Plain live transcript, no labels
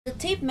The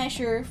tape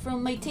measure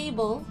from my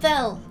table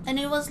fell and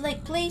it was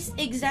like placed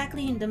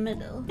exactly in the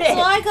middle. So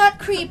I got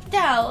creeped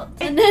out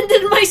and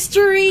ended my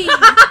stream.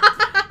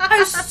 I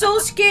was so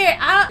scared.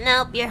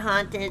 Nope, you're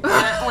haunted.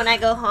 When I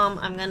go home,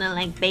 I'm gonna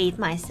like bathe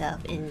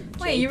myself in.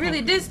 Wait, you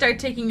really did start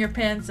taking your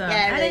pants off.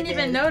 Yeah, I I didn't really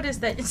even did. notice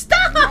that.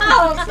 Stop!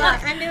 Oh, it's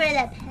the underwear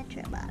that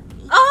Petra bought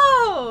me.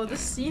 Oh, the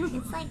seam.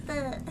 It's like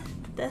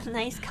the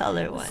nice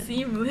color one.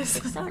 Seamless.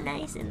 It's so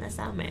nice in the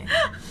summer.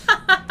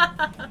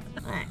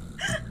 What?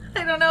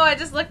 I don't know. I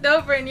just looked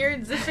over and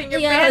you're zipping your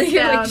Yeah, pants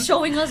you're down. like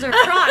showing us our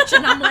crotch,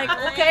 and I'm like,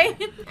 okay,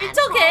 it's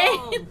okay.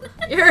 Home.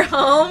 You're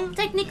home.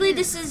 Technically,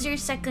 this is your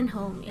second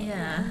home.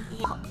 Yeah.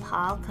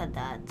 Polka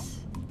dots.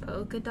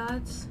 Polka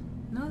dots?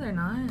 No, they're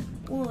not.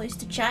 Oh, is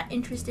the chat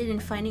interested in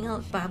finding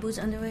out Babu's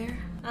underwear?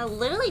 I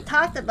literally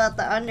talked about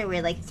the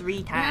underwear like 3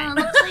 Yeah,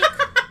 times.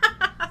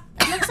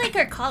 it looks like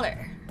her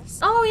color.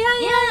 Oh,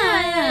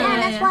 yeah.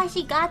 Yeah, that's why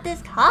she got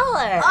this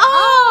color.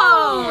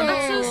 Oh,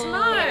 that's so A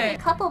smart.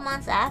 couple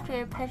months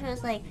after, Petra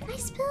was like, I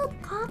spilled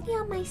coffee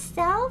on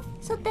myself.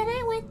 So then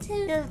I went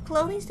to the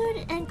clothing store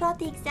and got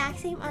the exact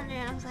same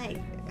underwear. I was like,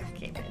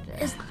 okay,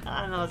 Petra.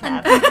 I don't know what's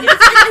happening.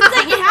 It's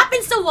like it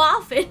happens so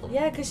often.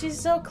 Yeah, because she's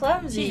so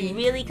clumsy. She's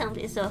really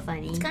it's so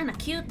funny. It's kind of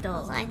cute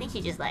though. I think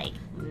she just like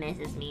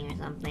misses me or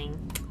something.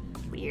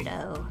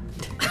 Weirdo.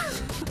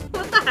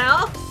 What the hell?